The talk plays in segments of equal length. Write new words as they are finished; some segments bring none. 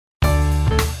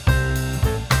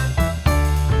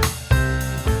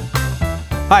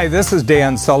Hi, this is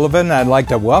Dan Sullivan. I'd like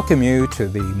to welcome you to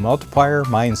the Multiplier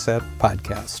Mindset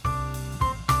Podcast.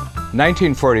 In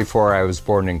 1944, I was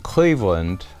born in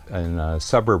Cleveland, in a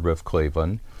suburb of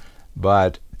Cleveland,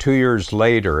 but 2 years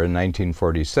later, in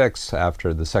 1946,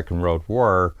 after the Second World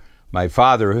War, my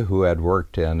father, who had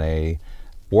worked in a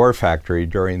war factory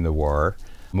during the war,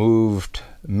 moved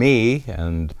me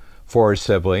and four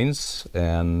siblings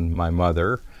and my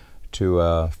mother to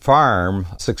a farm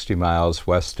 60 miles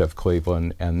west of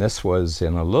Cleveland, and this was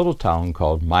in a little town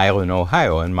called Milan,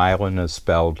 Ohio. And Milan is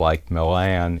spelled like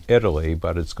Milan, Italy,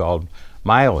 but it's called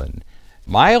Milan.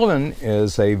 Milan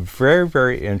is a very,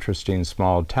 very interesting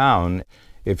small town.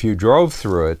 If you drove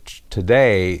through it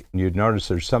today, you'd notice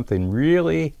there's something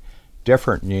really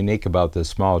different and unique about this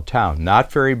small town.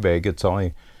 Not very big. It's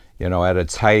only, at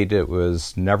its height, it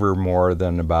was never more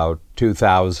than about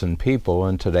 2,000 people,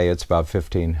 and today it's about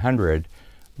 1,500.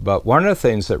 But one of the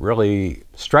things that really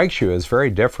strikes you as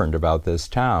very different about this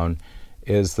town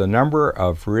is the number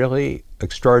of really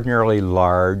extraordinarily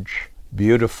large,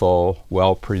 beautiful,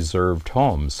 well-preserved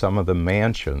homes, some of them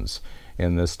mansions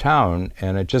in this town,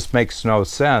 and it just makes no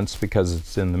sense because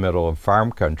it's in the middle of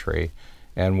farm country.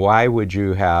 And why would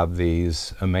you have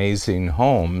these amazing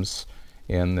homes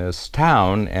in this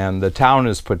town? And the town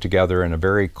is put together in a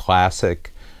very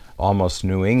classic, almost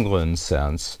New England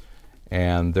sense.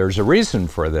 And there's a reason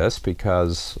for this,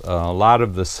 because a lot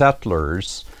of the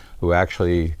settlers who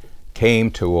actually came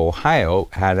to Ohio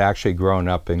had actually grown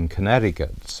up in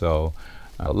Connecticut. So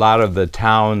a lot of the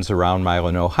towns around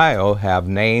Milan, Ohio have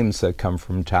names that come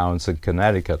from towns in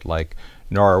Connecticut, like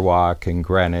Norwalk and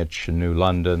Greenwich and New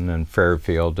London and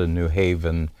Fairfield and New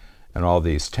Haven and all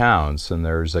these towns. And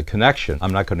there's a connection.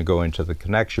 I'm not going to go into the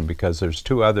connection because there's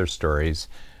two other stories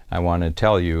I want to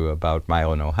tell you about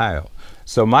Milan, Ohio.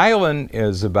 So Milan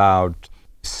is about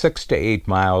 6 to 8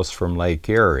 miles from Lake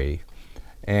Erie.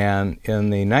 And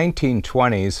in the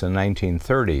 1920s and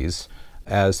 1930s,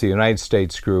 as the United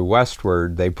States grew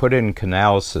westward, they put in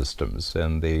canal systems.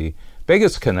 And the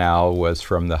biggest canal was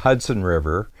from the Hudson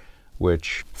River,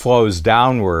 which flows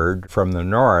downward from the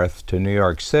north to New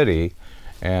York City.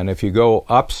 And if you go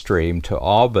upstream to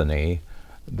Albany,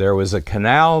 there was a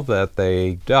canal that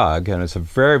they dug, and it's a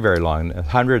very, very long,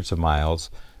 hundreds of miles.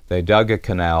 They dug a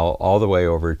canal all the way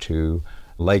over to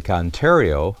Lake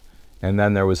Ontario, and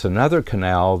then there was another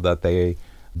canal that they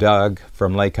dug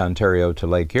from Lake Ontario to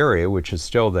Lake Erie, which is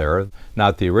still there.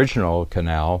 Not the original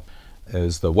canal,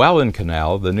 is the Welland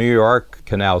Canal. The New York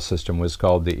canal system was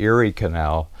called the Erie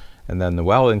Canal, and then the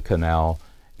Welland Canal,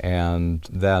 and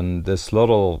then this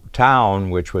little town,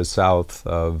 which was south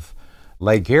of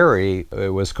Lake Erie,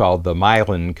 it was called the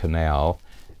Milan Canal.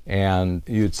 And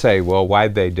you'd say, well,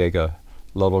 why'd they dig a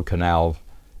little canal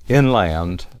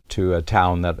inland to a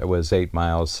town that was 8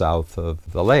 miles south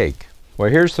of the lake? Well,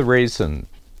 here's the reason.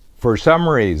 For some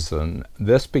reason,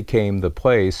 this became the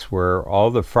place where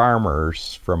all the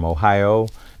farmers from Ohio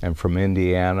and from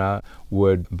Indiana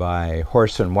would, by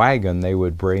horse and wagon, they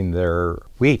would bring their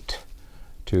wheat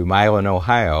to Milan,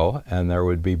 Ohio, and there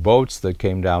would be boats that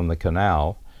came down the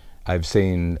canal. I've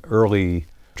seen early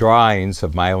drawings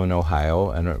of Milan,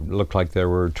 Ohio, and it looked like there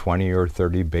were 20 or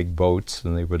 30 big boats,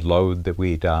 and they would load the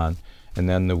wheat on. And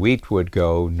then the wheat would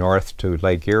go north to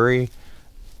Lake Erie.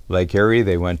 Lake Erie,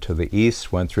 they went to the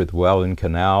east, went through the Welland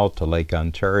Canal to Lake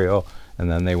Ontario,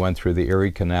 and then they went through the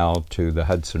Erie Canal to the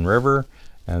Hudson River,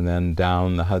 and then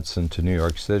down the Hudson to New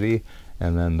York City.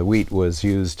 And then the wheat was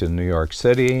used in New York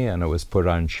City, and it was put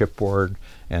on shipboard,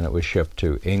 and it was shipped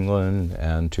to England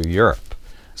and to Europe.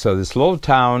 So this little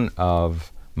town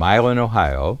of Milan,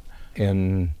 Ohio,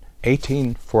 in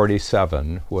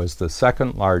 1847 was the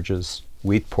second largest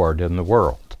wheat port in the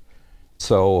world.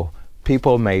 So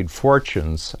people made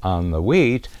fortunes on the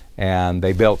wheat, and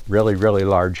they built really, really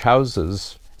large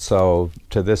houses. So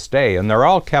to this day, and they're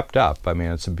all kept up. I mean,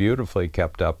 it's a beautifully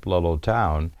kept up little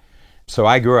town. So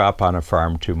I grew up on a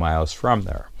farm 2 miles from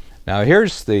there. Now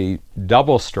here's the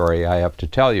double story I have to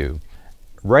tell you.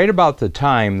 Right about the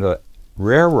time the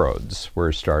railroads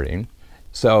were starting,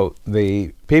 so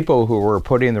the people who were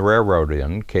putting the railroad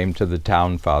in came to the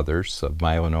town fathers of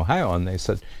Milan, Ohio, and they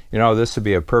said, this would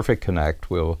be a perfect connect.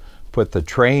 We'll put the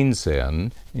trains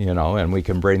in, and we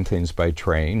can bring things by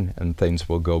train, and things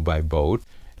will go by boat.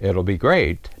 It'll be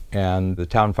great. And the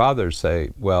town fathers say,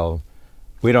 well,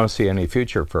 we don't see any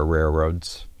future for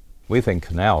railroads. We think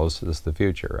canals is the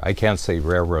future. I can't see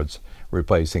railroads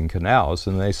replacing canals.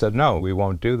 And they said, no, we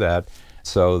won't do that.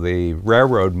 So the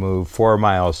railroad moved 4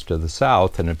 miles to the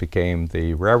south, and it became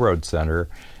the railroad center.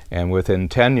 And within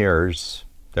 10 years,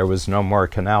 there was no more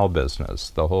canal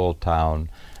business. The whole town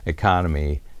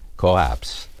economy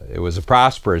collapse. It was a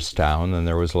prosperous town and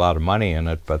there was a lot of money in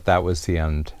it, but that was the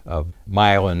end of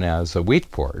Milan as a wheat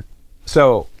port.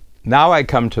 So now I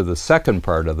come to the second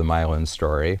part of the Milan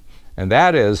story, and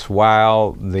that is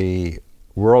while the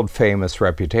world-famous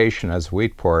reputation as a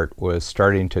wheat port was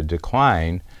starting to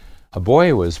decline, a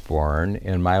boy was born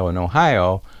in Milan,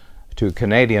 Ohio, to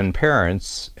Canadian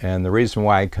parents, and the reason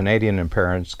why Canadian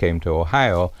parents came to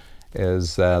Ohio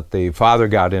is that the father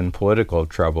got in political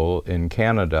trouble in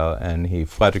Canada and he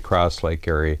fled across Lake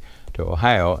Erie to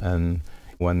Ohio, and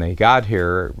when they got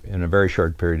here in a very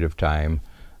short period of time,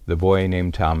 the boy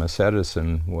named Thomas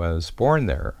Edison was born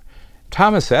there.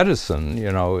 Thomas Edison,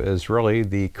 is really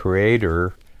the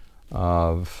creator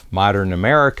of modern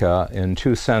America in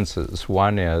two senses.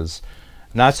 One is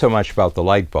not so much about the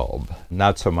light bulb,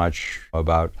 not so much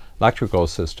about electrical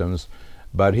systems,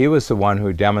 but he was the one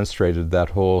who demonstrated that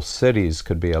whole cities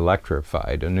could be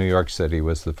electrified, and New York City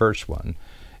was the first one.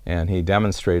 And he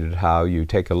demonstrated how you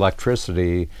take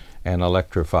electricity and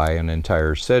electrify an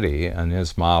entire city, and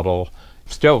his model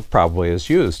still probably is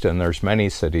used, and there's many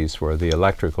cities where the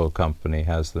electrical company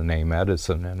has the name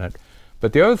Edison in it.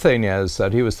 But the other thing is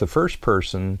that he was the first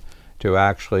person to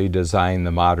actually design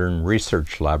the modern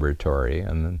research laboratory,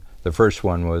 and the first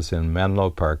one was in Menlo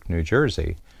Park, New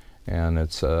Jersey. And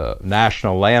it's a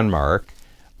national landmark,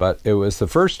 but it was the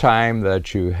first time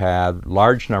that you had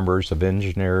large numbers of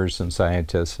engineers and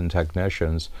scientists and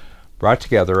technicians brought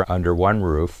together under one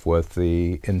roof with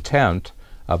the intent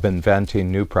of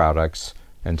inventing new products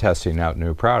and testing out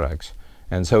new products.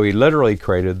 And so he literally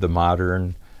created the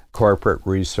modern corporate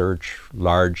research,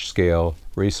 large-scale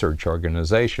research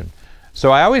organization.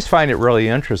 So I always find it really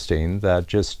interesting that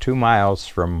just 2 miles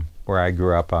from where I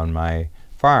grew up on my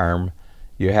farm,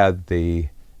 you had the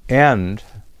end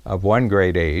of one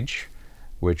great age,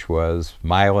 which was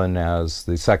Milan as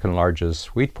the second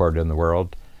largest wheat port in the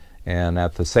world, and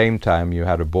at the same time you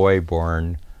had a boy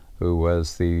born who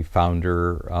was the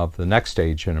founder of the next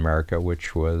age in America,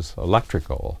 which was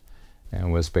electrical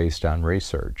and was based on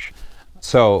research.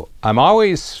 So I'm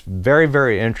always very,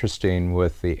 very interested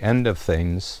with the end of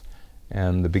things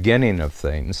and the beginning of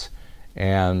things,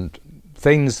 and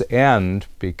things end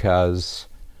because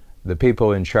the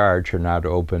people in charge are not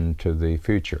open to the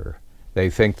future.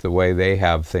 They think the way they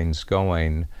have things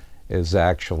going is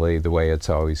actually the way it's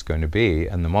always going to be.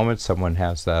 And the moment someone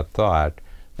has that thought,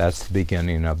 that's the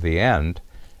beginning of the end.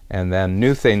 And then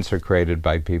new things are created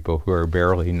by people who are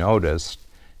barely noticed,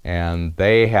 and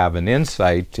they have an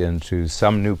insight into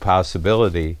some new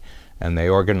possibility, and they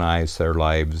organize their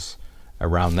lives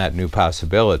around that new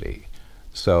possibility.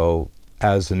 So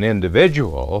as an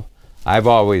individual, I've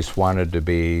always wanted to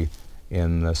be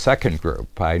in the second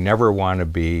group. I never want to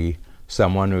be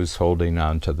someone who's holding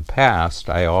on to the past.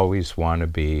 I always want to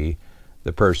be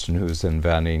the person who's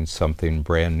inventing something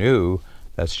brand new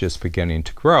that's just beginning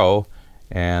to grow.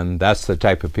 And that's the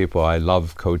type of people I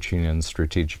love coaching in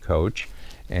Strategic Coach.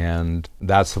 And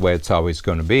that's the way it's always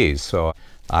going to be. So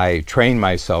I trained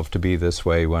myself to be this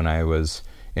way when I was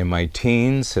in my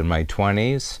teens, in my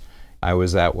 20s. I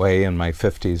was that way in my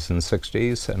 50s and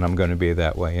 60s, and I'm going to be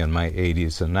that way in my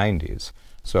 80s and 90s.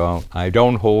 So I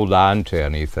don't hold on to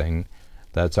anything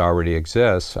that's already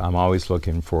exists. I'm always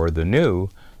looking for the new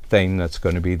thing that's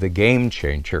going to be the game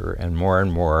changer. And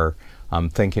more, I'm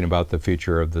thinking about the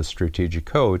future of the Strategic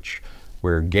Coach,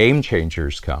 where game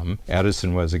changers come.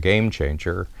 Edison was a game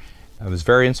changer. I was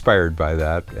very inspired by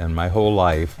that, and my whole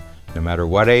life, no matter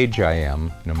what age I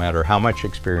am, no matter how much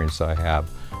experience I have,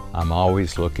 I'm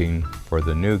always looking for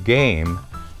the new game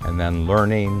and then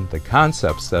learning the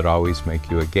concepts that always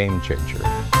make you a game changer.